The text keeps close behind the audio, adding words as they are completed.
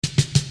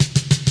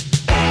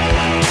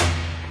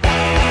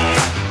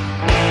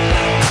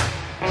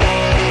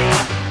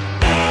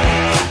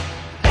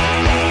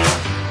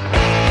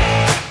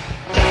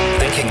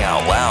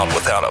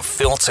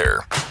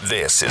filter.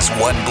 This is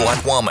One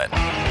Blunt Woman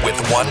with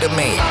Wanda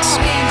Means.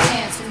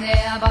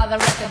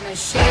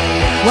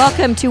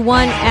 Welcome to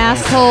One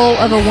Asshole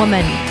of a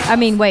Woman. I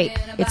mean, wait,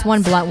 it's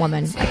One Blunt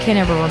Woman. I can't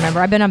ever remember.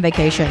 I've been on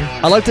vacation.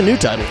 I like the new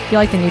title. You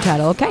like the new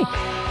title? Okay.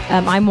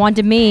 I'm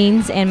Wanda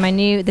Means, and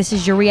this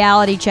is your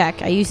reality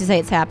check. I used to say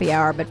it's happy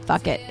hour, but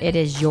fuck it. It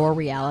is your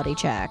reality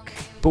check.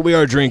 But we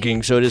are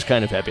drinking, so it is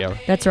kind of happy hour.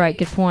 That's right.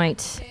 Good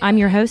point. I'm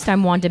your host.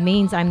 I'm Wanda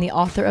Means. I'm the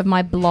author of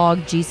my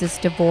blog, Jesus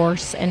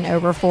Divorce and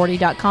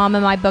Over40.com,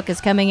 and my book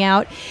is coming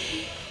out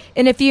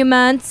in a few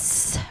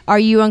months. Are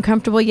You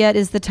Uncomfortable Yet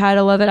is the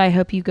title of it. I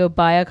hope you go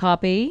buy a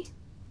copy.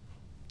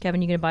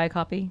 Kevin, you going to buy a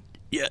copy?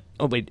 Yeah.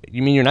 Oh, wait.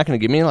 You mean you're not going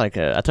to give me I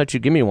thought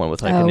you'd give me one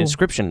with an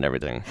inscription and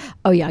everything.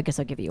 Oh, yeah. I guess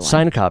I'll give you one.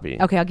 Signed copy.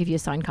 Okay, I'll give you a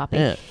signed copy.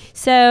 Yeah.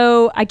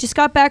 So I just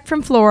got back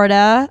from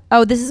Florida.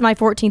 Oh, this is my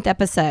 14th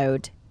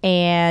episode.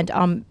 And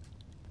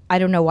I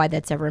don't know why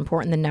that's ever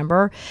important, the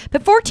number.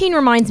 But 14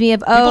 reminds me of,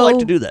 People like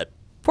to do that.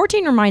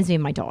 14 reminds me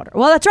of my daughter.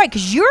 Well, that's right,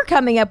 because you're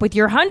coming up with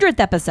your 100th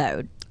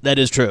episode. That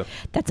is true.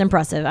 That's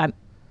impressive.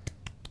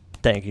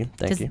 Thank you.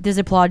 Does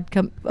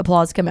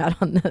applause come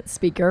out on the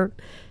speaker?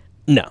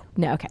 No.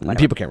 No, okay. Whatever.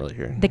 People can't really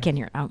hear it. They can't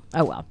hear it.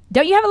 Oh, well.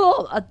 Don't you have a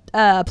little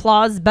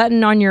applause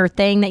button on your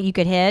thing that you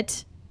could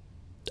hit?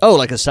 Oh,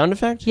 like a sound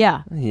effect?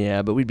 Yeah.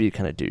 Yeah, but we'd be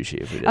kind of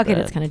douchey if we did that. Okay,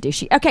 that's kind of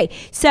douchey. Okay,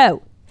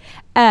 so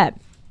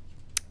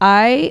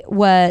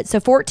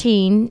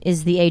 14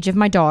 is the age of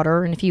my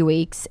daughter in a few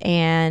weeks,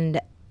 and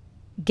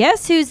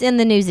guess who's in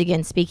the news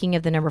again, speaking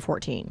of the number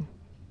 14?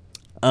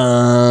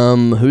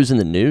 Who's in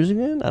the news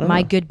again? I don't know.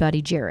 My good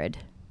buddy Jared.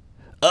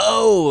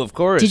 Oh, of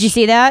course. Did you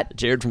see that?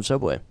 Jared from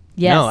Subway.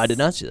 Yes. No, I did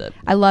not see that.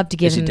 I love to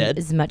give Is he him dead?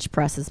 as much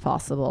press as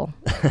possible.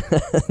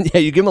 Yeah,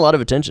 you give him a lot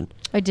of attention.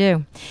 I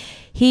do.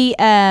 He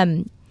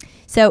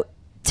so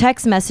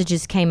text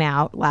messages came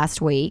out last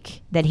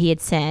week that he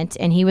had sent,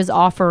 and he was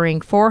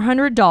offering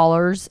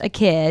 $400 a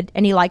kid,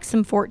 and he likes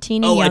them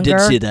 14 and younger. I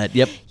did see that.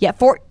 Yep. Yeah,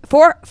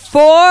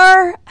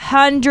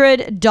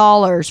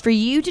 $400 for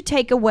you to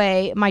take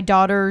away my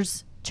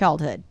daughter's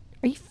childhood.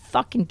 Are you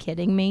fucking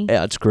kidding me?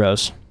 Yeah, it's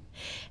gross.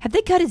 Have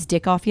they cut his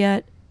dick off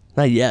yet?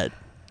 Not yet.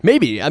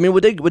 Maybe. I mean,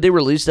 would they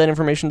release that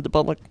information to the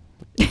public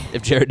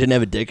if Jared didn't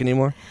have a dick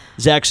anymore?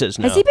 Zach says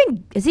no. Has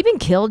he been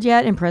killed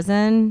yet in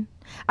prison?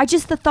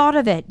 The thought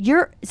of it.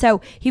 So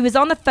he was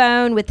on the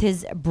phone with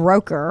his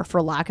broker, for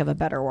lack of a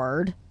better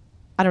word.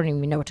 I don't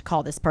even know what to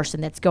call this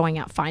person that's going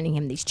out finding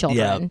him these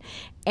children. Yep.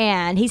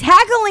 And he's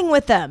haggling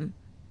with them.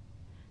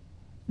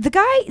 The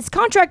guy's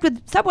contract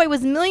with Subway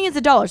was millions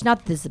of dollars. Not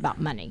that this is about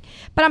money,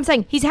 but I'm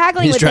saying he's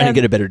haggling with them. He's trying to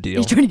get a better deal.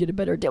 He's trying to get a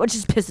better deal, which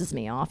just pisses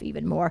me off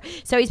even more.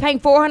 So he's paying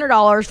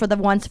 $400 for the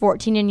ones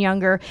 14 and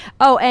younger.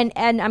 Oh, and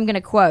I'm going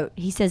to quote.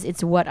 He says,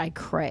 "It's what I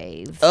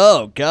crave."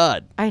 Oh,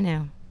 God. I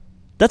know.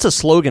 That's a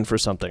slogan for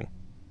something.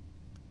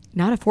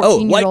 Not a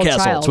 14-year-old White child.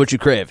 Castle. It's what you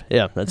crave.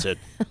 Yeah, that's it.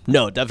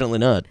 No, definitely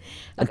not.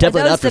 And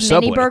definitely not for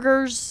Subway. The mini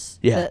burgers?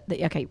 Yeah.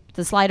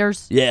 The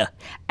sliders? Yeah.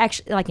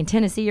 Actually, like in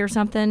Tennessee or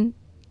something?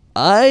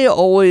 I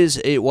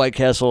always ate White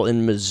Castle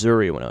in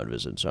Missouri when I would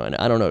visit, so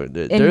I don't know.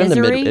 They're in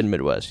the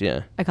Midwest,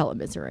 yeah. I call it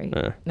Missouri.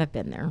 I've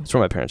been there. That's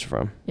where my parents are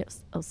from.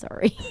 Yes. Oh,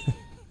 sorry.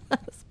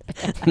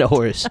 No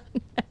worries.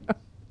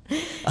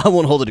 I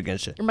won't hold it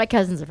against you. My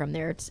cousins are from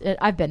there.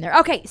 I've been there.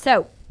 Okay,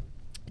 so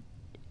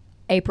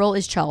April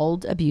is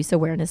Child Abuse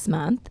Awareness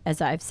Month,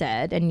 as I've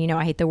said. And,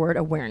 I hate the word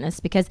awareness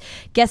because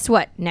guess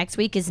what? Next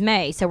week is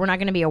May, so we're not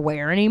going to be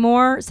aware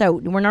anymore. So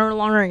we're no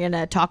longer going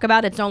to talk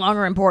about it. It's no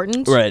longer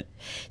important. Right.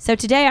 So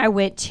today I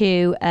went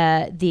to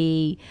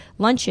the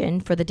luncheon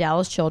for the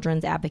Dallas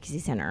Children's Advocacy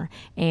Center,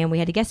 and we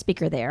had a guest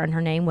speaker there, and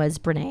her name was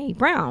Brene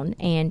Brown.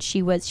 And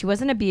she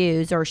wasn't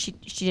abused, or she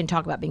didn't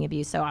talk about being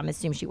abused, so I'm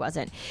assuming she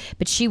wasn't.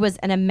 But she was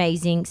an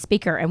amazing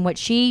speaker, and what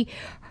she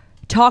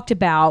talked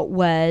about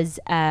was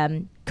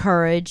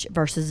courage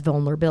versus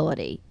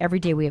vulnerability. Every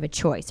day we have a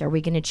choice. Are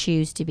we going to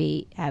choose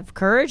to have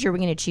courage, or are we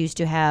going to choose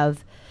to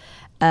have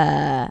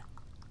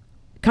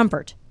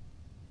comfort?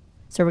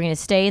 So we're going to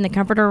stay in the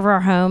comfort of our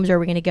homes, or are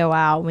we going to go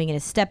out and we're going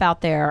to step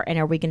out there, and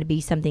are we going to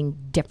be something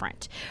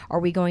different? Are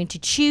we going to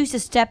choose to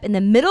step in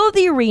the middle of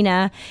the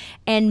arena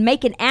and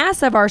make an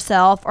ass of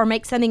ourselves, or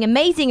make something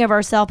amazing of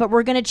ourselves, but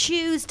we're going to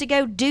choose to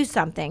go do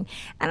something?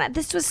 And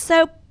this was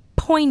so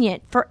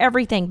poignant for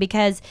everything,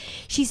 because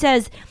she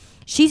says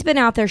she's been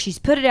out there, she's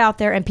put it out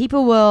there, and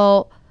people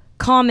will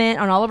comment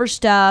on all of her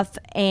stuff,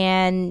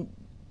 and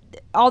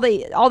all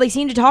they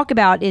seem to talk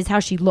about is how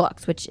she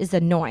looks, which is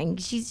annoying.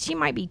 She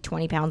might be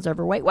 20 pounds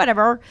overweight,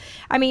 whatever.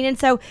 I mean, and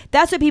so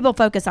that's what people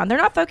focus on. They're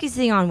not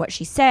focusing on what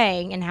she's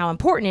saying and how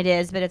important it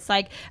is, but it's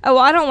like, oh,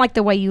 well, I don't like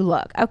the way you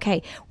look.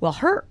 Okay, well,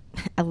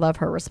 I love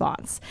her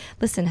response.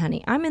 Listen,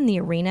 honey, I'm in the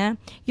arena.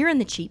 You're in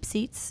the cheap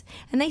seats,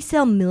 and they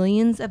sell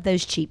millions of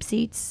those cheap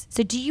seats.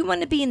 So do you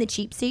want to be in the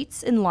cheap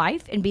seats in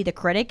life and be the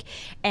critic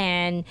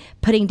and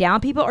putting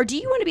down people, or do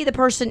you want to be the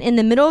person in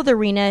the middle of the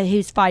arena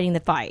who's fighting the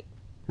fight?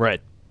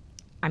 Right.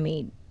 I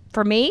mean,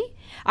 for me,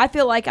 I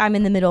feel like I'm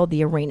in the middle of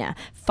the arena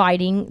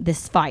fighting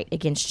this fight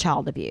against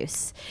child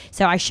abuse.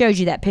 So I showed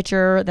you that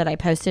picture that I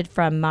posted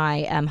from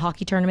my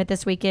hockey tournament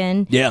this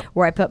weekend. Yeah.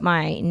 Where I put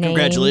my name.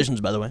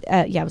 Congratulations, by the way.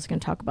 Yeah, I was going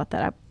to talk about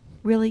that.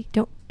 Really?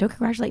 Don't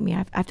congratulate me.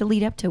 I have to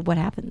lead up to what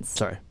happens.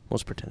 Sorry.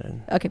 Let's pretend I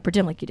didn't. Okay,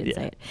 pretend like you didn't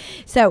say it.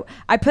 So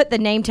I put the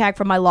name tag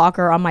from my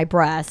locker on my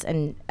breast,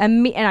 and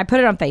I put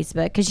it on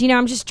Facebook because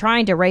I'm just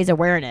trying to raise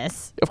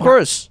awareness. Of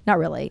course. Not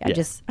really.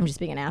 Yeah. I'm just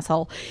being an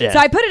asshole. Yeah. So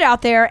I put it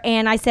out there,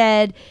 and I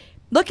said,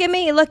 "Look at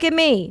me, look at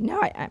me."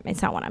 No,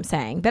 it's not what I'm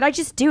saying, but I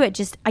just do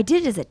it. I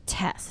did it as a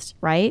test,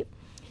 right?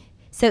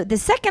 So the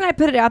second I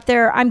put it out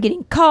there, I'm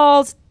getting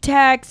calls,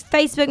 texts,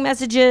 Facebook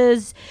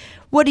messages.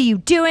 What are you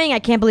doing? I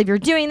can't believe you're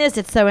doing this.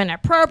 It's so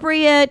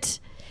inappropriate.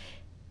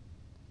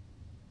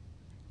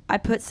 I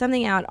put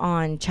something out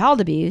on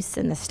child abuse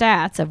and the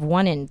stats of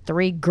 1 in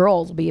 3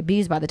 girls will be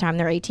abused by the time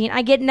they're 18.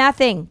 I get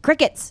nothing.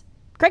 Crickets.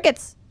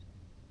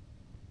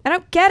 I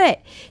don't get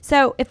it.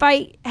 So if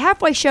I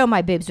halfway show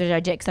my boobs, which I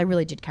did because I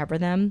really did cover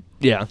them.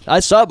 Yeah. I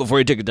saw it before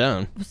you took it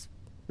down.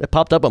 It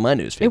popped up on my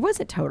newsfeed. It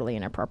wasn't totally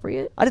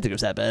inappropriate. I didn't think it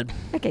was that bad.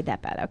 Okay,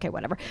 that bad. Okay,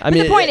 whatever. I But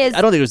mean, the point is,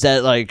 I don't think it was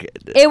that, like...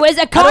 it was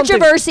a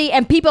controversy,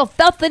 and people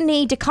felt the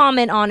need to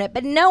comment on it,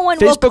 but no one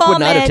will Facebook comment.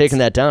 would not have taken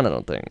that down, I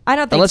don't think. I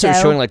don't think Unless it was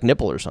so. showing, like,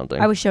 nipple or something.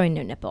 I was showing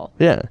no nipple.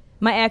 Yeah.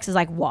 My ex is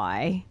like,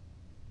 why?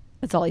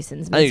 That's all he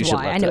sends I think me you is should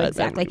why. have I left know that.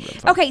 exactly. That would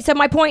have been fine. Okay, so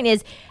my point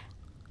is,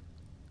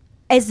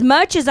 as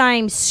much as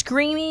I'm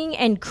screaming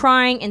and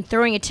crying and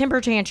throwing a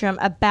temper tantrum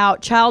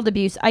about child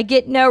abuse, I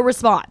get no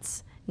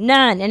response.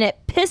 None. And it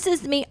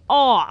pisses me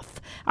off.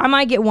 I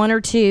might get 1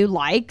 or 2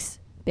 likes.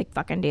 Big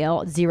fucking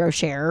deal. 0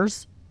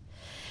 shares.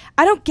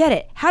 I don't get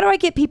it. How do I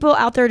get people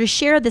out there to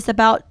share this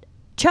about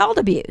child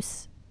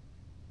abuse?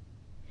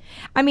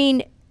 I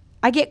mean,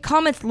 I get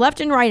comments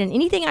left and right on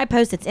anything I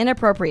post that's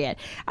inappropriate.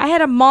 I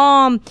had a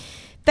mom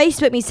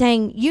Facebook me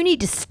saying, "You need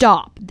to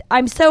stop.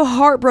 I'm so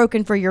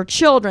heartbroken for your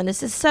children.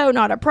 This is so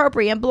not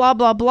appropriate," and blah,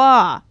 blah,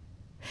 blah.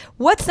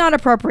 What's not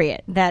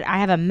appropriate? That I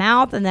have a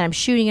mouth and that I'm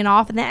shooting it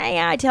off and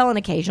that I tell an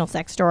occasional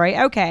sex story.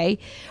 Okay.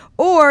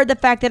 Or the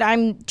fact that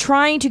I'm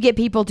trying to get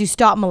people to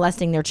stop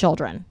molesting their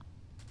children.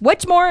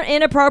 What's more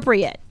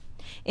inappropriate?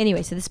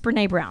 Anyway, so this is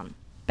Brene Brown.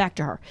 Back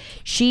to her.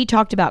 She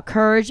talked about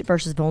courage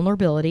versus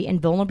vulnerability,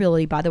 and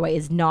vulnerability, by the way,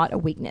 is not a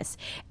weakness.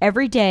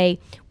 Every day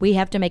we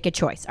have to make a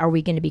choice. Are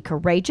we going to be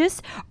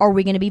courageous or are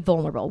we going to be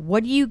vulnerable?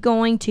 What are you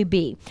going to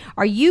be?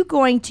 Are you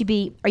going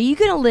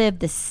to live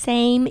the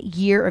same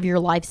year of your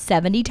life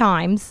 70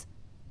 times?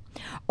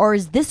 Or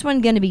is this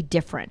one going to be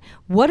different?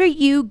 What are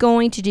you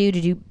going to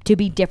do to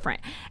be different?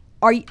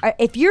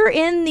 If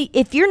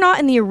you're not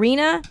in the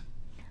arena,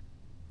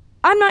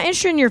 I'm not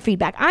interested in your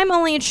feedback. I'm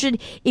only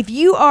interested if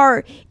you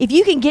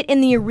can get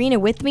in the arena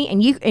with me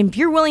and if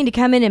you're willing to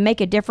come in and make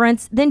a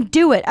difference, then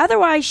do it.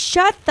 Otherwise,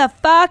 shut the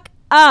fuck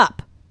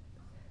up.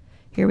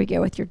 Here we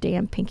go with your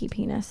damn pinky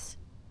penis.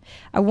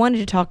 I wanted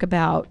to talk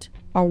about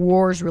our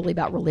wars really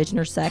about religion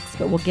or sex,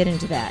 but we'll get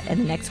into that in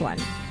the next one.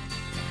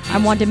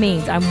 I'm Wanda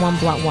Means. I'm one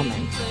blunt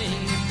woman.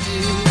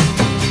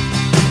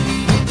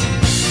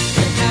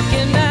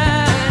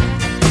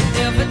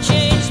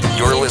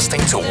 You're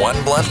listening to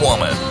One Blunt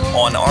Woman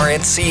on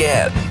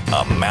RNCN,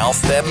 a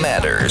mouth that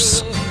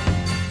matters.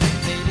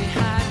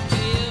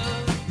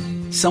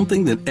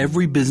 Something that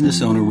every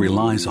business owner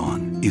relies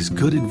on is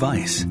good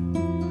advice.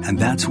 And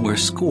that's where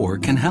SCORE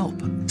can help.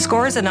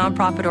 SCORE is a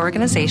nonprofit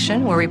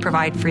organization where we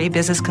provide free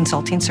business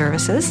consulting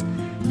services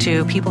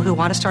to people who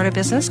want to start a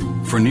business.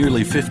 For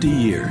nearly 50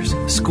 years,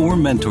 SCORE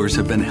mentors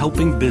have been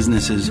helping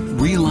businesses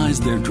realize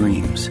their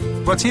dreams.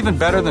 What's even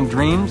better than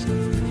dreams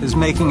is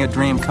making a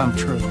dream come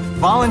true.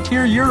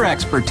 Volunteer your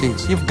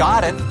expertise. You've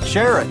got it.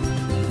 Share it.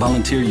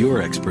 Volunteer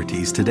your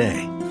expertise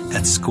today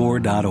at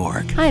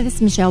SCORE.org. Hi, this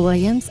is Michelle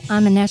Williams.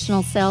 I'm a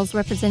national sales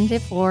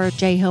representative for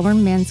J.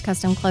 Hilburn Men's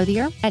Custom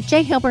Clothier. At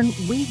J. Hilburn,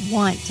 we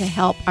want to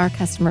help our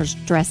customers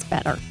dress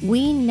better.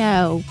 We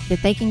know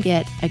that they can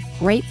get a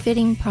great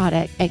fitting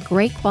product at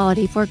great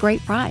quality for a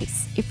great price.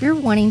 If you're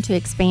wanting to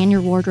expand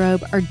your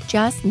wardrobe or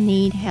just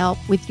need help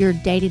with your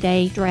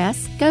day-to-day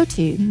dress, go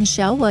to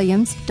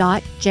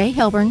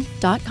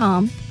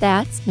michellewilliams.jhilburn.com.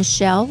 That's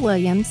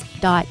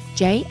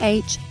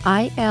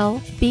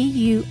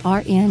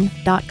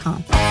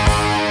michellewilliams.jhilburn.com.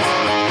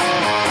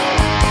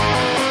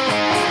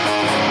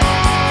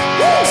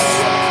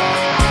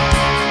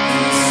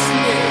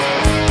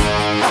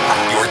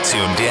 You're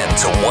tuned in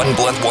to One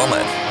Blunt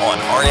Woman on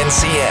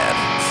RNCN.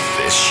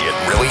 This shit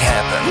really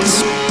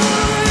happens.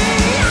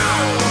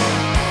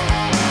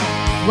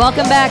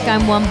 Welcome back.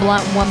 I'm One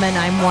Blunt Woman.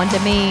 I'm Wanda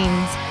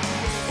Means.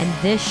 And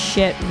this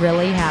shit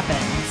really happens.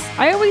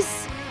 I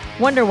always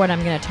wonder what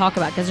I'm going to talk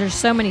about because there's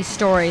so many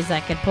stories I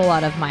could pull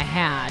out of my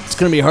hat. It's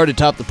going to be hard to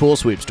top the pool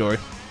sweep story.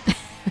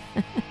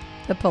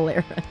 The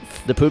Polaris.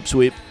 The poop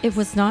sweep. It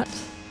was not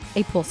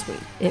a pool sweep.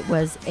 It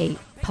was a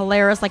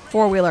Polaris, like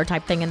four-wheeler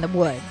type thing in the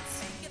woods.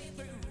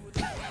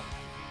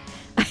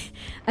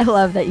 I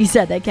love that you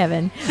said that,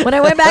 Kevin. When I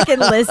went back and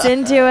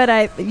listened to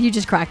it, you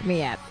just cracked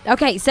me up.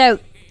 Okay, so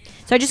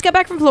I just got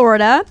back from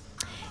Florida,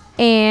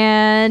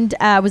 And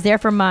I was there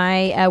for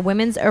my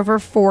women's over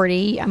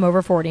 40. I'm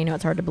over 40. I know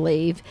it's hard to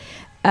believe.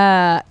 Do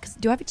I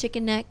have a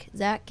chicken neck?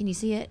 Zach, can you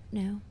see it?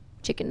 No.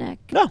 Chicken neck?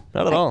 No,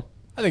 not at all.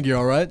 I think you're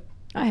all right.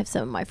 I have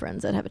some of my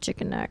friends that have a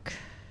chicken neck.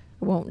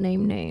 I won't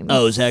name names.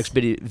 Oh, Zach's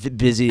busy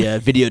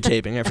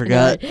videotaping. I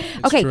forgot.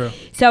 Okay, true.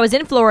 so I was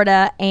in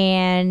Florida,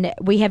 and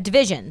we have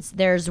divisions.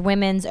 There's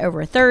women's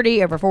over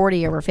 30, over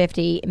 40, over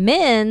 50.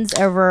 Men's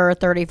over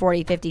 30,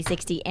 40, 50,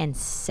 60, and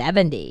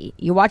 70.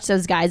 You watch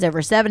those guys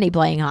over 70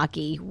 playing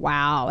hockey.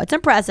 Wow, it's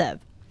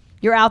impressive.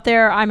 You're out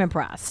there. I'm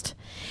impressed.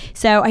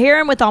 So here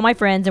I'm with all my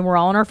friends, and we're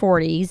all in our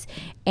 40s,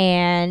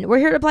 and we're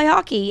here to play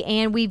hockey,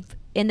 and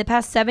in the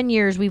past 7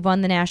 years, we've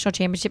won the national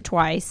championship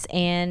twice,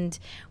 and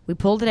we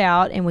pulled it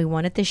out, and we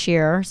won it this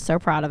year. So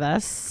proud of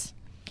us.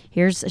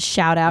 Here's a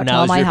shout out to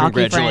all my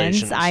hockey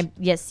friends.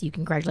 Yes, you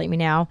congratulate me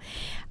now.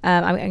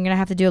 I'm going to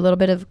have to do a little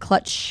bit of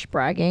clutch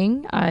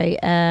bragging.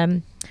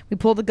 We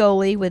pulled the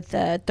goalie with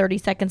 30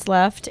 seconds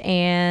left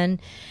and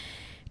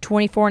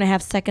 24 and a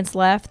half seconds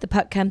left. The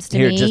puck comes to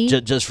me.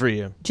 Here, just for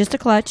you. Just a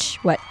clutch.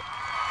 What?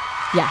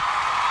 Yeah.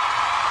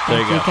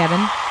 Thank you, Kevin.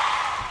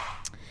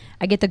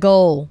 I get the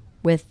goal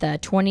with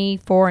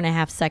 24 and a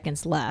half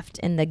seconds left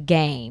in the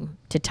game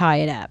to tie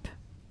it up.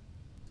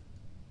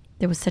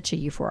 There was such a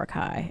euphoric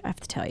high, I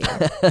have to tell you.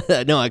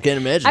 No, I can't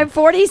imagine. I'm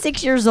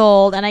 46 years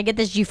old, and I get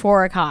this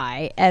euphoric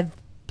high of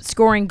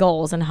scoring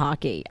goals in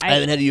hockey. I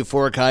haven't had a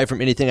euphoric high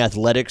from anything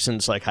athletic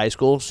since like high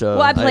school. So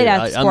well, I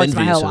played sports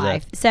my whole of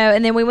life. So,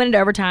 and then we went into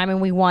overtime, and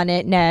we won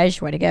it.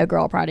 Nej, way to go,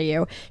 girl, proud of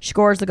you. She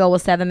scores the goal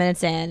with 7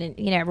 minutes in, and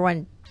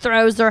everyone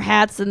throws their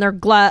hats and their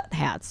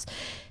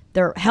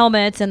their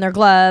helmets and their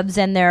gloves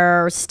and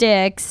their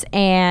sticks.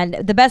 And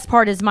the best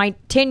part is my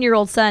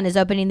 10-year-old son is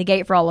opening the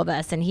gate for all of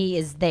us, and he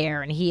is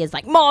there, and he is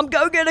like, Mom,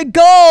 go get a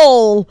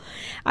goal.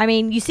 I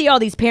mean, you see all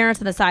these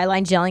parents on the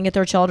sidelines yelling at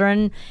their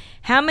children.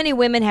 How many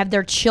women have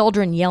their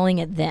children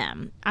yelling at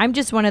them? I'm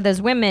just one of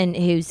those women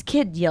whose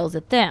kid yells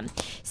at them.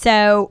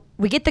 So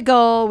we get the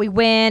goal, we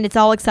win, it's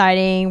all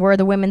exciting. We're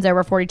the women's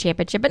over 40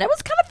 championship, and it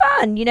was kind of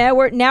fun.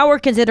 We're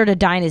considered a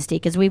dynasty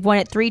because we've won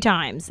it 3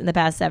 times in the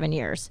past 7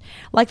 years.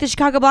 Like the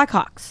Chicago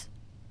Blackhawks.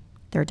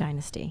 They're a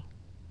dynasty.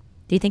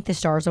 Do you think the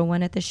Stars will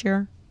win it this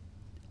year?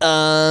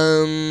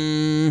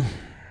 No.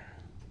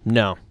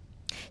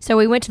 So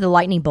we went to the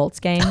Lightning Bolts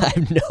game. I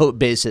have no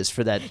basis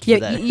for that. You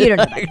don't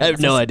know that. I have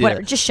no idea.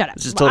 Whatever, just shut up.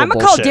 I'm going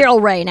to call Daryl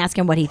Ray and ask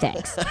him what he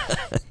thinks.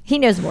 He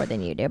knows more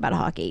than you do about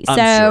hockey.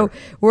 I'm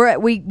sure.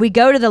 we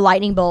go to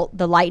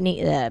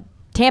the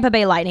Tampa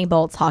Bay Lightning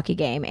Bolts hockey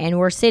game, and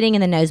we're sitting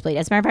in the nosebleed.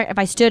 As a matter of fact, if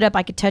I stood up,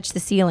 I could touch the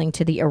ceiling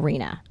to the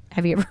arena.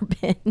 Have you ever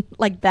been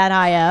like that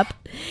high up?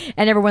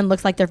 And everyone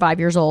looks like they're 5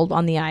 years old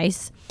on the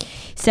ice.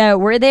 So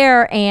we're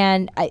there,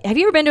 and have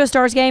you ever been to a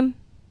Stars game?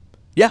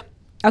 Yeah.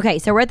 Okay,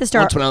 so we're at the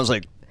Stars. Once when I was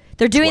like,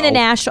 they're doing 12. the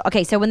national.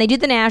 Okay, so when they do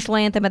the national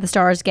anthem at the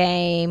Stars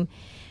game,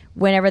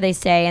 whenever they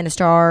say "and the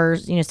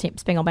Stars,"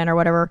 Spangled Banner or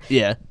whatever.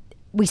 Yeah.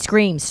 We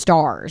scream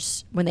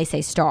 "Stars" when they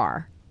say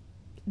 "Star."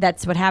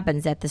 That's what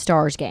happens at the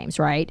Stars games,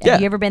 right? Yeah.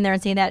 Have you ever been there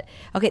and seen that?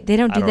 Okay, they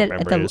don't do that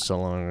at the. It was so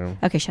long ago.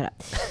 Okay, shut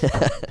up.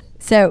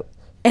 So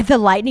at the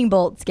Lightning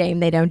Bolts game,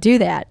 they don't do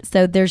that.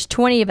 So there's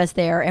 20 of us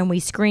there, and we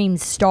scream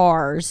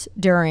 "Stars"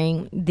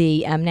 during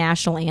the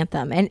national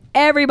anthem, and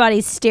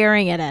everybody's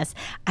staring at us.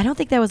 I don't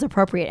think that was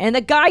appropriate. And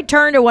the guy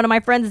turned to one of my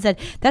friends and said,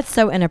 "That's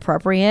so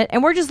inappropriate."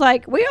 And we're just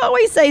like, we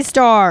always say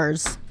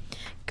 "Stars."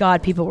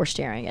 God, people were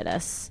staring at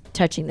us,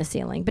 touching the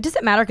ceiling. But does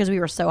it matter because we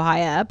were so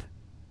high up?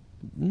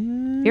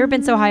 You ever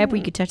been so high up where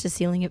you could touch the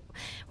ceiling?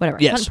 Whatever.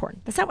 Yes. It's not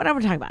important. That's not what I'm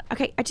talking about.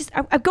 Okay,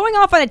 I'm going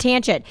off on a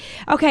tangent.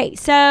 Okay,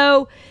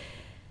 so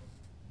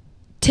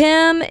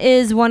Tim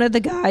is one of the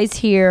guys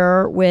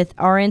here with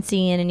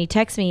RNCN, and he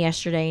texted me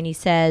yesterday, and he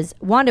says,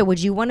 Wanda,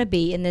 would you want to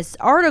be in this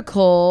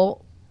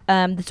article?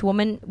 This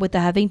woman with the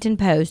Huffington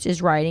Post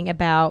is writing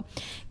about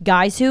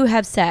guys who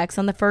have sex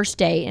on the first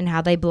date and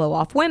how they blow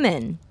off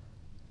women.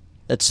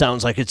 That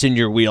sounds like it's in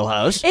your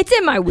wheelhouse. It's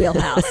in my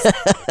wheelhouse.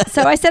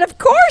 So I said, of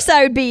course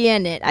I would be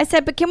in it. I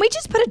said, but can we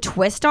just put a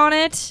twist on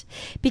it?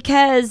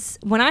 Because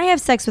when I have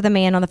sex with a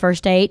man on the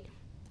first date,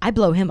 I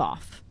blow him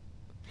off.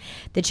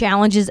 The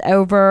challenge is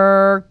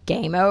over,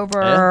 game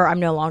over, yeah. I'm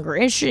no longer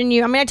interested in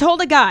you. I mean, I told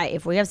a guy,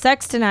 if we have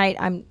sex tonight,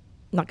 I'm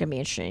not going to be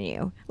interested in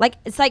you. Like,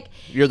 it's like...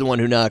 You're the one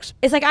who knocks.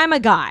 It's like I'm a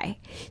guy.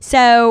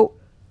 So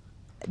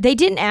they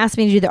didn't ask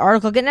me to do the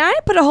article. And I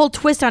put a whole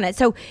twist on it.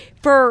 So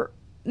for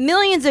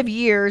millions of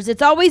years,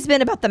 it's always been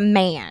about the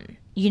man,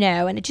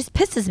 and it just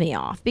pisses me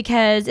off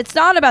because it's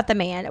not about the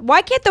man.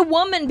 Why can't the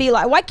woman be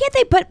like, why can't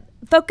they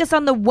focus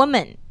on the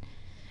woman?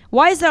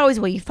 Why is it always,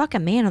 well, you fuck a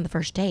man on the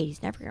first date,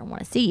 he's never going to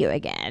want to see you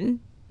again?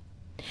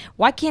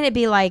 Why can't it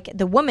be like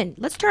the woman?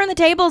 Let's turn the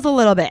tables a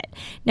little bit.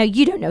 Now,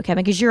 you don't know,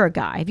 Kevin, because you're a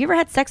guy. Have you ever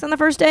had sex on the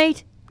first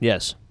date?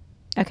 Yes.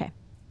 Okay.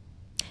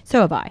 So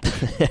have I.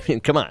 I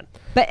mean, come on.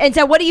 And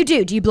so what do?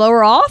 Do you blow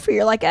her off, or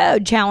you're like, oh,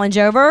 challenge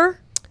over?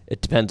 It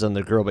depends on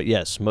the girl, but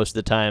yes, most of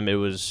the time it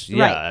was,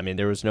 yeah. Right. I mean,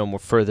 there was no more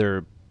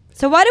further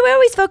So why do we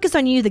always focus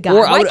on you, the guy?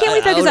 Or I Why would- can't we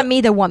I focus would- on me,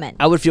 the woman?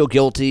 I would feel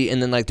guilty,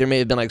 and then like there may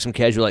have been like some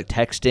casual like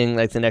texting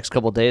like the next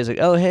couple of days, like,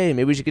 oh hey,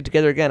 maybe we should get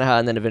together again,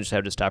 and then eventually I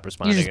would just stop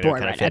responding. just and it would bored,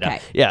 kinda right? fade out.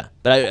 Okay. Yeah,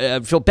 but I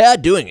feel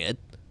bad doing it.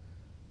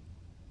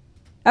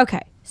 Okay,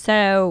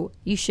 so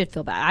you should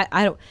feel bad.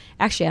 I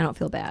don't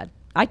feel bad.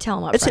 I tell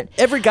him up It's front.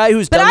 every guy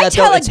who's But done I that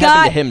tell though, a it's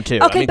guy, happened to him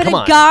too. okay, I mean, but come a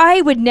on.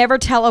 guy would never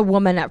tell a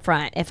woman up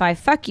front, if I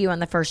fuck you on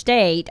the first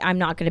date, I'm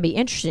not going to be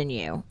interested in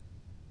you.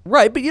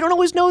 Right, but you don't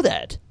always know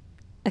that.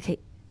 Okay,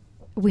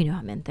 we know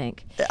how men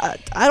think.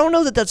 I don't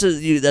know that that's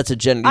a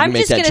gen. You I'm can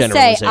make just that going to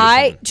say, generalization.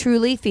 I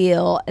truly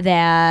feel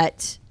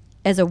that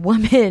as a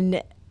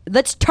woman,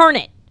 let's turn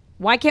it.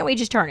 Why can't we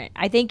just turn it?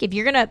 I think if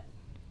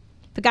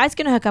a guy's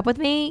gonna hook up with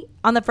me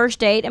on the first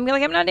date, I'm gonna be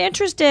like, I'm not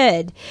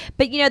interested.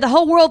 But the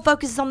whole world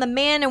focuses on the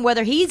man and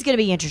whether he's gonna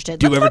be interested.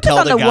 Do you Let's ever focus tell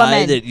on the guy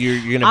woman. that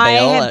you're gonna I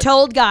bail? have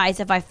told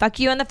guys, if I fuck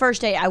you on the first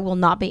date, I will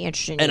not be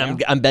interested in and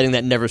you. I'm betting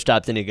that never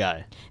stopped any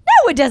guy.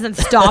 No, it doesn't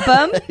stop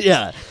him.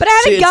 Yeah, But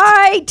I See, had a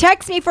guy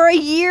text me for a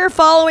year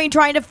following,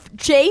 trying to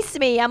chase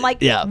me. I'm like,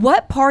 Yeah.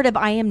 what part of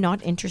I am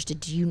not interested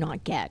do you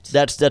not get?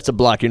 That's a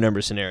block your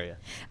number scenario.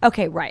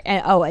 Okay, right.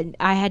 And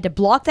I had to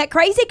block that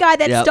crazy guy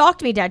that Yep.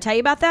 stalked me. Did I tell you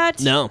about that?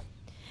 No.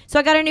 So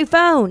I got a new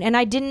phone, and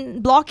I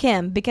didn't block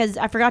him because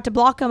I forgot to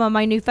block him on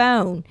my new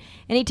phone.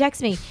 And he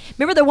texts me.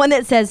 Remember the one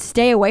that says,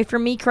 stay away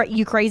from me,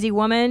 you crazy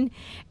woman?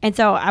 And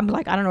so I'm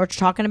like, I don't know what you're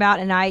talking about.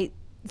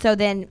 So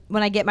then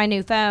when I get my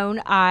new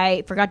phone,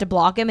 I forgot to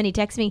block him, and he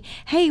texts me,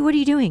 hey, what are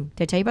you doing?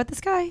 Did I tell you about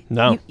this guy?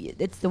 No.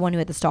 It's the one who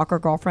had the stalker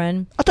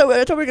girlfriend. I thought we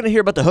were going to hear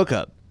about the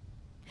hookup.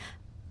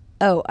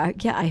 Oh,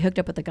 yeah, I hooked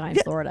up with the guy in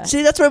Florida.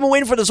 See, that's what I've been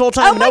waiting for this whole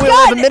time. Oh and my now we God.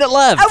 only have a minute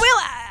left.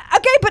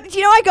 Okay, but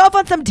I go off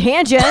on some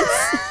tangents.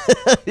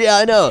 Yeah,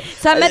 I know.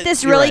 So I met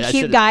this You're really right, I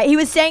cute should've- guy. He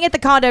was staying at the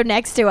condo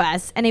next to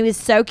us, and he was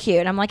so cute.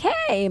 And I'm like,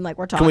 hey, we're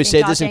talking. Can we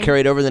save this and talking. carry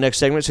it over to the next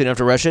segment so you don't have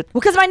to rush it?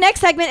 Well, because my next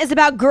segment is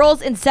about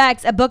Girls and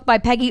Sex, a book by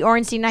Peggy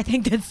Orenstein. I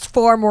think that's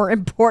far more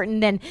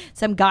important than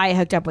some guy I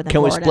hooked up with in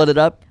Can we Florida. split it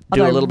up?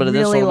 Do Although a little bit of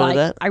this, a really little bit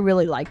of that? I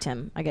really liked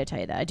him. I got to tell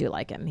you that. I do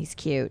like him. He's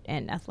cute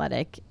and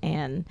athletic.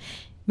 And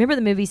remember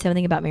the movie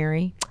Something About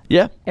Mary?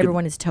 Yeah.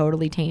 Everyone is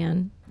totally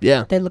tan.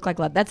 Yeah. They look like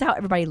love. That's how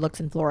everybody looks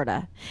in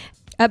Florida.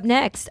 Up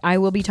next, I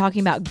will be talking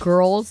about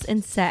Girls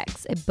and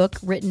Sex, a book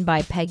written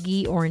by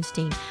Peggy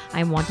Orenstein.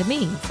 I'm Wanda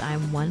Means.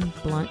 I'm one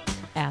blunt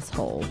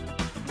asshole.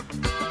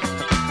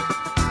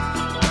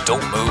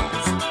 Don't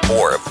move.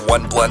 More of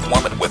One Blunt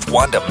Woman with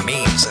Wanda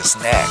Means is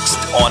next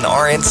on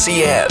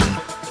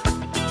RNCN.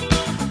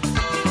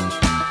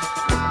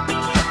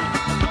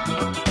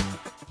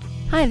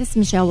 Hi, this is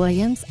Michelle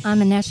Williams.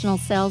 I'm a national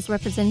sales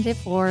representative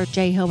for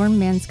J. Hilburn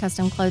Men's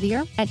Custom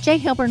Clothier. At J.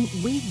 Hilburn,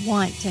 we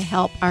want to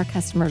help our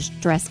customers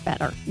dress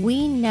better.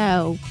 We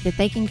know that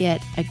they can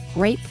get a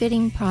great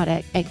fitting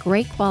product at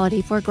great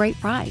quality for a great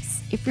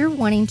price. If you're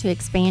wanting to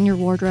expand your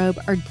wardrobe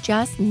or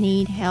just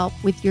need help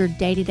with your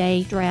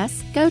day-to-day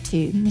dress, go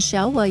to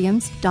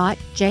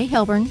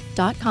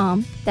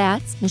michellewilliams.jhilburn.com.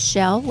 That's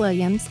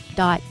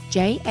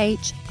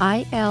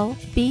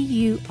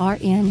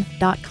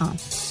michellewilliams.jhilburn.com.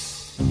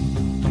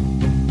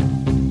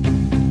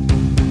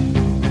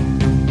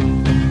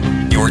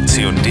 You're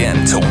tuned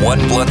in to One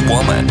Blunt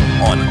Woman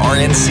on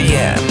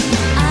RNCN.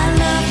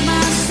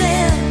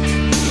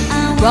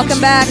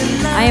 Welcome back.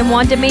 I am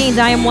Wanda Means.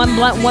 I am one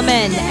blunt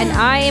woman, and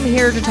I am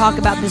here to talk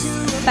about this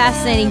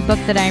fascinating book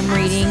that I'm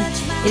reading.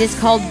 It is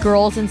called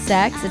Girls and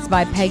Sex. It's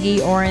by Peggy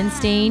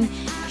Orenstein.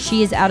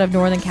 She is out of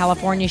Northern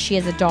California. She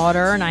has a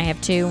daughter, and I have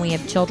two, and we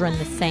have children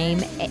the same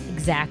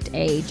exact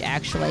age,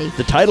 actually.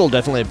 The title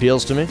definitely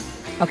appeals to me.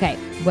 Okay,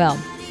 well,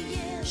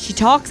 she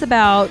talks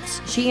about,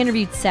 she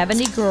interviewed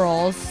 70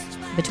 girls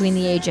between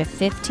the age of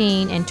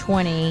 15 and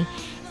 20,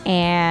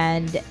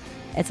 and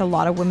it's a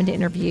lot of women to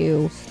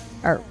interview,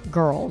 or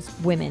girls,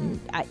 women.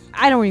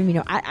 I don't even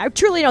know. I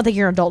truly don't think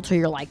you're an adult till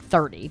you're like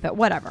 30, but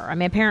whatever. I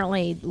mean,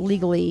 apparently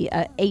legally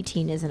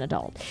 18 is an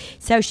adult.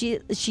 So she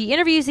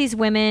interviews these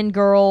women,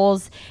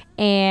 girls,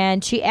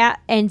 and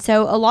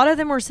so a lot of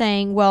them were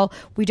saying, well,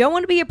 we don't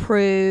want to be a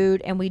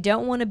prude and we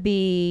don't want to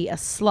be a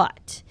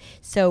slut.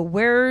 So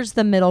where's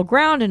the middle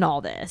ground in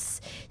all this?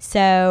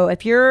 So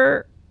if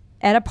you're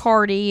at a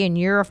party and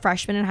you're a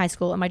freshman in high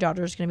school, and my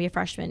daughter is going to be a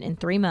freshman in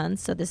 3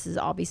 months, so this is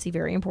obviously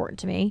very important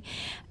to me.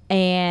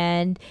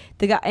 And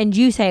the guy, and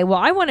you say, well,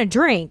 I want to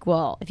drink.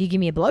 Well, if you give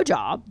me a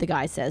blowjob, the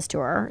guy says to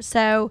her.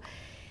 So,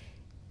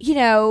 you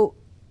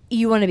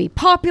want to be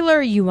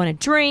popular, you want to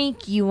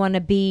drink, you want to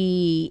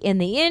be in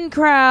the in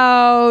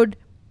crowd.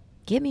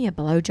 Give me a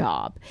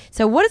blowjob.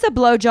 So what does a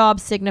blowjob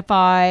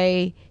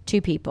signify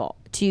to people,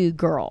 to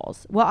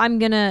girls? Well,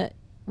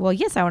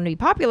 yes, I want to be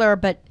popular,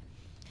 but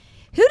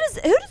who does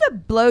a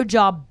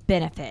blowjob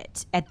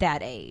benefit at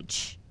that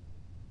age?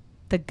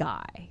 The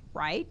guy,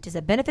 right? Does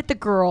it benefit the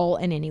girl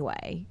in any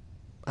way?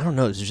 I don't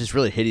know. It's just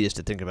really hideous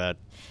to think about.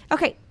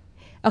 Okay.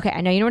 I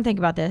know you don't want to think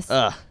about this,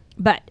 Ugh.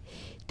 but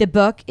the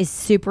book is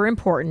super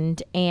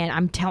important,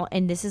 and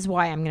and this is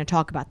why I'm going to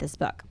talk about this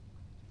book,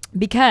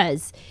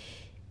 because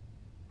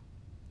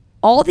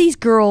all these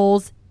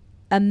girls,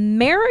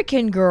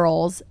 American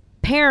girls,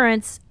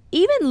 parents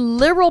even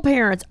liberal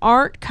parents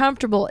aren't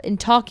comfortable in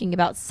talking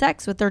about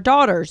sex with their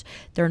daughters.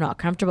 They're not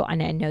comfortable.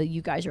 And I know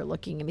you guys are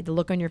looking at me. The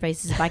look on your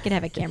faces, if I could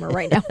have a camera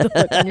right now, the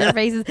look on your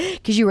faces,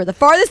 because you were the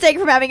farthest thing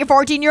from having a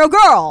 14-year-old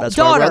girl. That's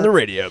daughter. why we're on the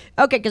radio.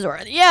 Okay, because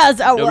we're, yes.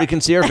 Oh, Nobody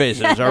can see our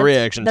faces, our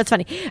reactions. That's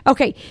funny.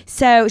 Okay,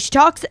 so she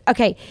talks,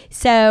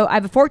 so I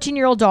have a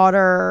 14-year-old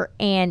daughter,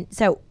 and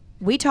so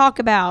we talk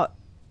about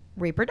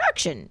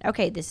reproduction.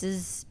 Okay, this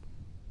is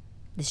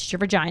your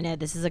vagina.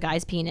 This is a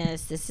guy's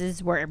penis. This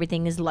is where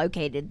everything is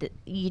located.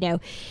 You know,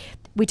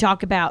 we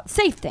talk about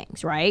safe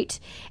things, right?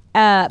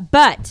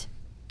 But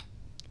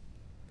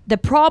the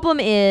problem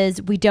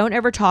is we don't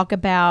ever talk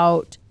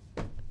about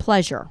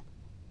pleasure.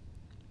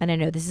 And I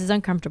know this is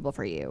uncomfortable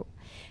for you.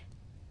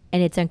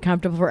 And it's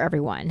uncomfortable for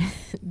everyone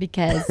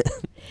because...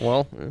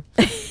 Well...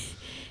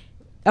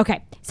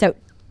 Okay, so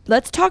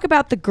let's talk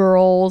about the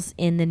girls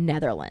in the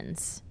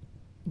Netherlands.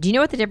 Do you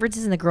know what the difference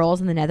is in the girls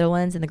in the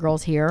Netherlands and the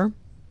girls here?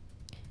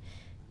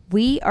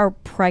 We are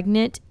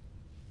pregnant.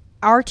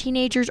 Our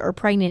teenagers are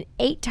pregnant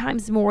 8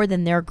 times more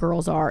than their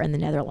girls are in the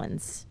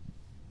Netherlands.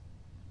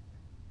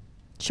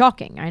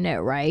 Shocking, I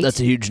know, right? That's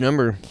a huge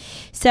number.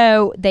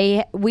 So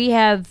we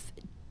have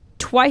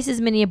twice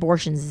as many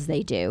abortions as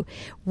they do.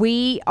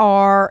 We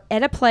are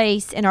at a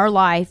place in our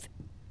life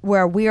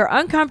where we are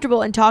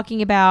uncomfortable in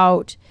talking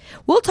about,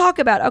 we'll talk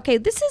about, okay,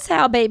 this is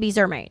how babies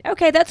are made.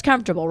 Okay, that's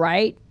comfortable,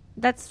 right?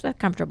 That's a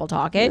comfortable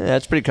talk. Yeah,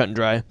 that's pretty cut and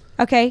dry.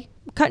 Okay,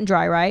 cut and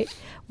dry, right?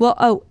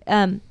 Well,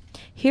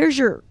 here's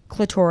your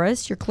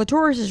clitoris. Your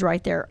clitoris is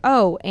right there.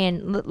 Oh,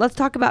 and let's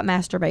talk about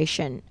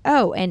masturbation.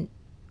 Oh, and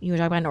you want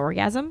to talk about an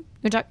orgasm?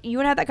 You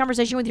want to have that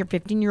conversation with your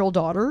 15-year-old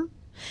daughter?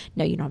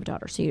 No, you don't have a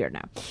daughter, so you don't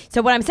know.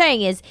 So what I'm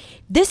saying is,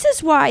 this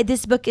is why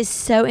this book is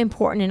so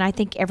important, and I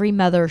think every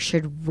mother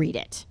should read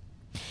it.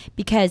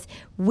 Because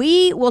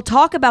we will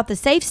talk about the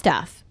safe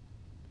stuff.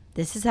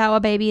 This is how a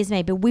baby is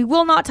made. But we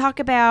will not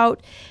talk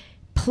about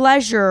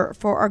pleasure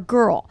for a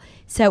girl.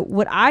 So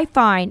what I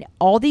find,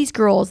 all these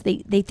girls,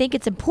 they think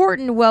it's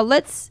important. Well,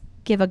 let's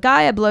give a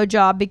guy a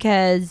blowjob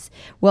because,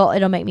 well,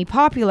 it'll make me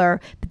popular.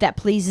 But that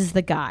pleases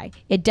the guy.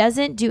 It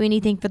doesn't do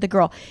anything for the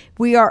girl.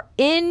 We are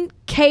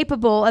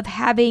incapable of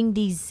having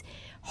these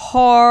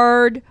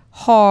hard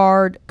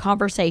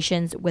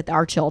conversations with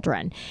our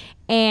children.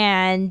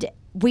 And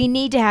we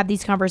need to have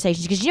these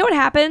conversations because you know what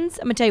happens?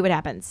 I'm going to tell you what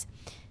happens.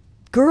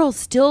 Girls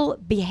still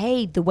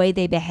behave the way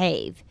they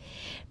behave.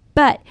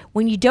 But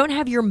when you don't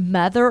have your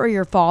mother or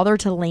your father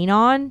to lean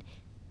on,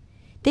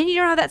 then you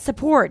don't have that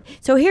support.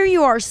 So here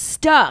you are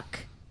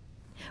stuck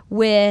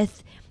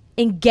with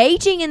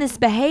engaging in this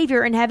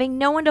behavior and having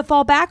no one to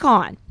fall back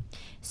on.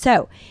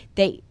 So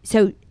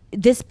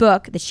this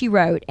book that she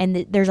wrote,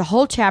 and there's a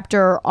whole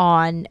chapter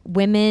on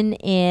women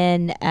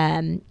in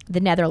the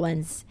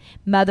Netherlands,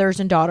 mothers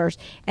and daughters,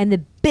 and the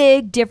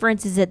big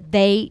difference is that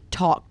they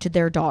talk to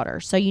their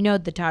daughters. So you know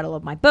the title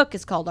of my book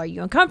is called "Are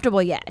You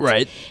Uncomfortable Yet?"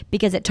 Right.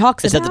 Because it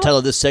talks Is about... that the title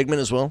of this segment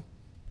as well?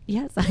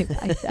 Yes,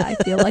 I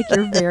feel like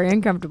you're very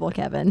uncomfortable,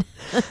 Kevin.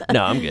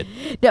 No, I'm good.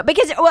 No,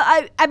 because,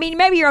 well, I mean,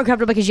 maybe you're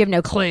uncomfortable because you have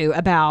no clue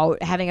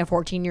about having a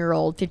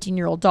 14-year-old,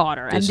 15-year-old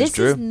daughter. And this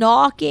is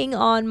knocking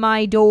on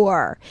my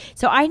door.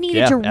 So I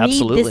needed to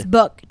read this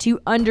book to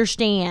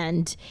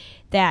understand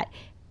that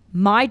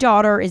my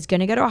daughter is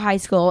going to go to high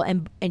school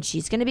and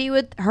she's going to be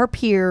with her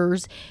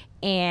peers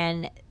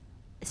and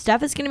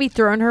stuff is going to be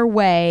thrown her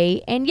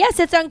way. And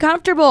yes, it's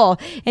uncomfortable.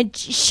 And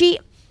she,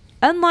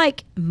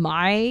 unlike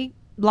my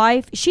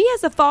life, she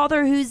has a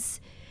father who's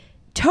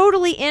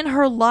totally in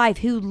her life,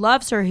 who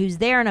loves her, who's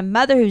there, and a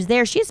mother who's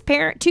there. She has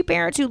two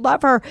parents who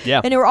love her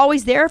and who are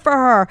always there for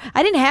her.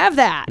 I didn't have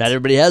that. Not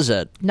everybody has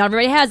that. Not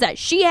everybody has that.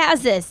 She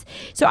has this.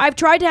 So I've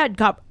tried to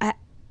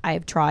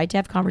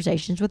have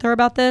conversations with her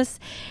about this,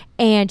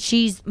 and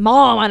she's,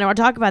 Mom, I don't want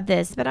to talk about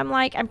this, but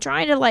I'm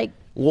trying to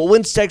Well,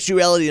 when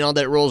sexuality and all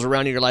that rolls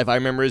around in your life, I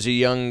remember as a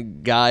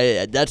young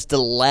guy, that's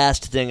the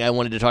last thing I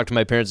wanted to talk to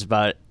my parents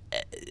about.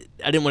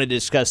 I didn't want to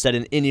discuss that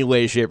in any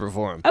way, shape, or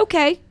form.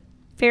 Okay,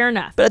 fair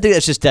enough. But I think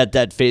that's just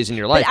that phase in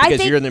your life But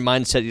because you're in the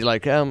mindset. You're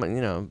like, your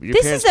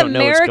this parents is don't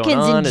know what's going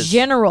Americans on. in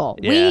general.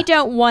 Yeah. We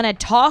don't want to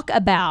talk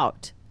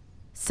about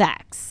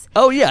sex.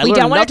 Oh yeah, we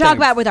don't want to talk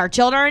about it with our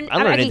children. I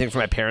don't learn anything from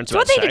my parents. It's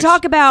one thing to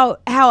talk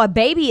about how a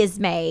baby is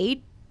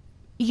made,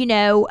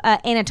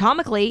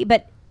 anatomically,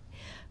 but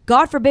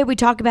God forbid we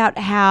talk about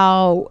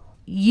how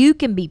you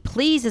can be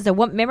pleased as a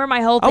woman. Remember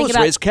my whole thing I was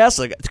raised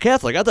Catholic.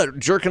 I thought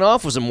jerking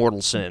off was a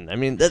mortal sin. I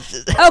mean,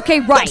 that's okay,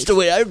 right. That's the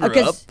way I grew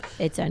up.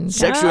 It's uncomfortable.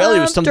 Sexuality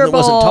was something that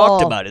wasn't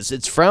talked about.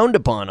 It's frowned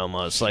upon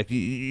almost. Like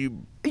you're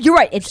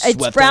right. It's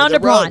frowned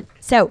upon.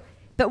 So,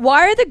 but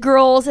why are the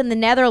girls in the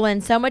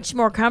Netherlands so much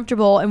more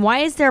comfortable, and why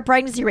is their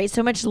pregnancy rate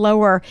so much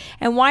lower,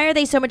 and why are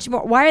they so much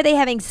more? Why are they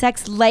having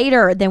sex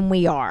later than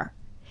we are?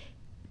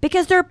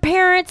 Because their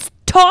parents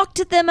talk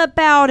to them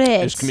about it.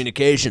 There's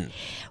communication.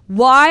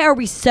 Why are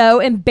we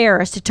so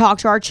embarrassed to talk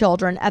to our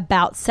children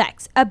about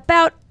sex,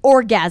 about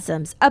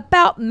orgasms,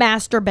 about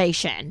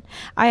masturbation?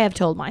 I have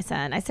told my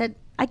son, I said,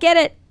 I get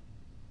it.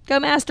 Go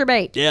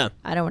masturbate. Yeah.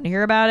 I don't want to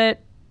hear about it.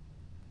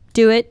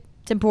 Do it.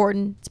 It's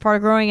important. It's part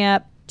of growing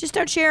up. Just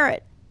don't share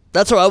it.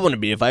 That's where I want to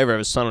be if I ever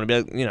have a son. I want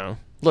to be like,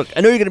 look,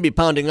 I know you're going to be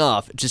pounding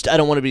off. Just I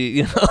don't want to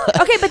be,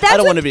 Okay, but that's I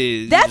don't want to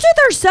be. That's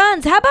with our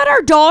sons. How about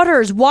our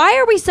daughters? Why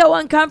are we so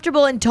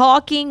uncomfortable in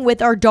talking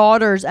with our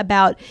daughters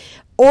about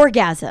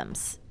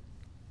orgasms?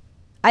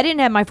 I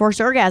didn't have my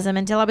first orgasm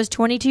until I was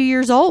 22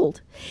 years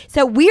old.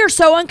 So we are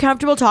so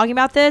uncomfortable talking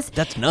about this.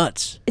 That's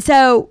nuts.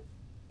 So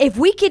if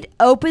we could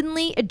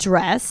openly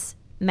address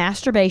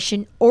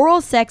masturbation,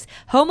 oral sex,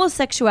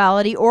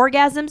 homosexuality,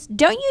 orgasms,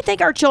 don't you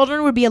think our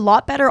children would be a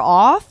lot better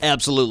off?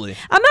 Absolutely.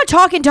 I'm not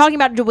talking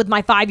about it with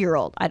my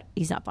 5-year-old.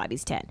 He's not 5,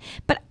 he's 10.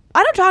 But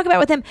I don't talk about it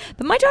with him.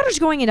 But my daughter's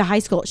going into high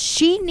school.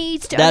 She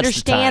needs to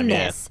understand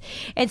this.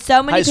 And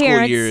so many high school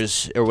parents,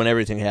 years or when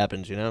everything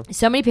happens,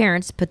 so many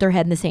parents put their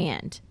head in the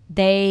sand.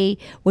 They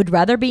would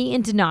rather be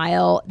in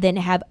denial than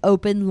have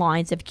open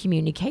lines of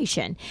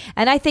communication.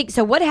 And I think,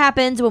 so what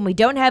happens when we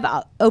don't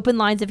have open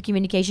lines of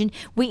communication?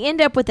 We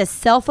end up with a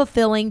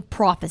self-fulfilling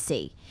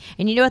prophecy.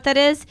 And you know what that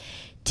is?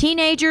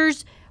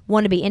 Teenagers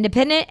want to be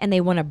independent and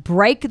they want to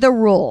break the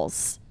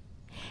rules,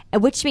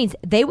 which means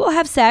they will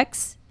have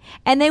sex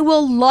and they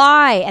will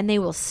lie and they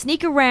will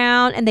sneak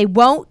around and they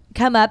won't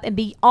come up and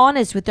be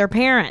honest with their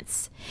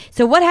parents.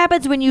 So what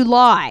happens when you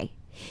lie?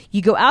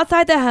 You go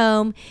outside the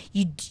home.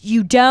 You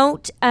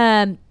don't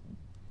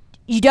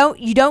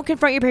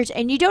confront your parents,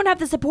 and you don't have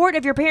the support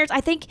of your parents.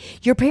 I think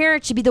your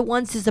parents should be the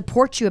ones to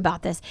support you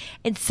about this.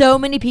 And so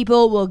many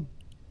people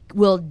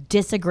will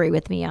disagree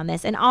with me on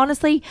this. And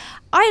honestly,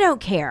 I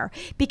don't care,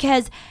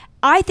 because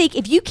I think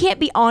if you can't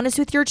be honest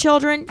with your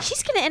children,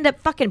 she's going to end up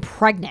fucking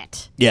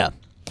pregnant. Yeah.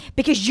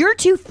 Because you're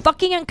too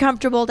fucking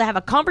uncomfortable to have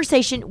a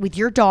conversation with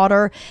your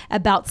daughter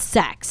about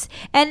sex.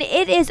 And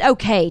it is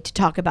okay to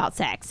talk about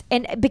sex.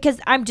 And because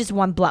I'm just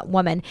one blunt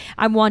woman,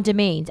 I'm Wanda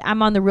Means.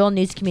 I'm on the Real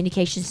News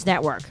Communications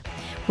Network.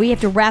 We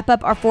have to wrap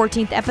up our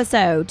 14th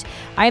episode.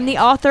 I am the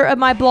author of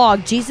my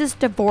blog,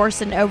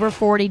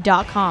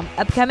 JesusDivorceAndOver40.com.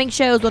 Upcoming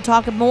shows will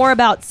talk more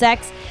about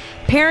sex,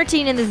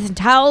 parenting in this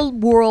entire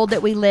world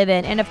that we live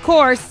in, and of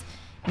course,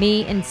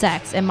 me and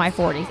sex in my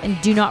 40s.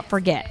 And do not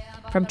forget,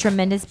 from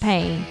tremendous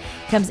pain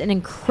comes an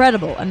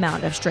incredible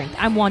amount of strength.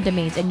 I'm Wanda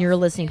Means, and you're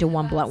listening to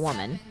One Blunt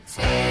Woman.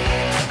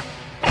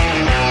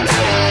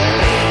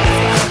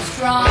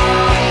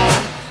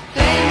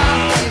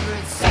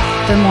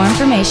 For more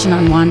information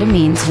on Wanda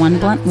Means One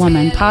Blunt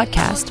Woman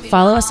podcast,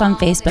 follow us on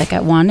Facebook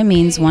at Wanda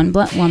Means One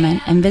Blunt Woman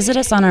and visit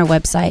us on our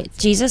website,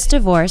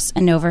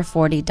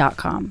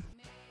 JesusDivorceAndOver40.com.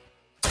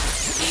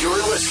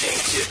 You're listening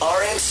to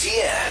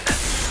RNCN,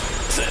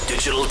 the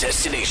digital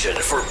destination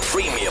for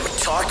premium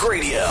talk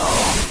radio.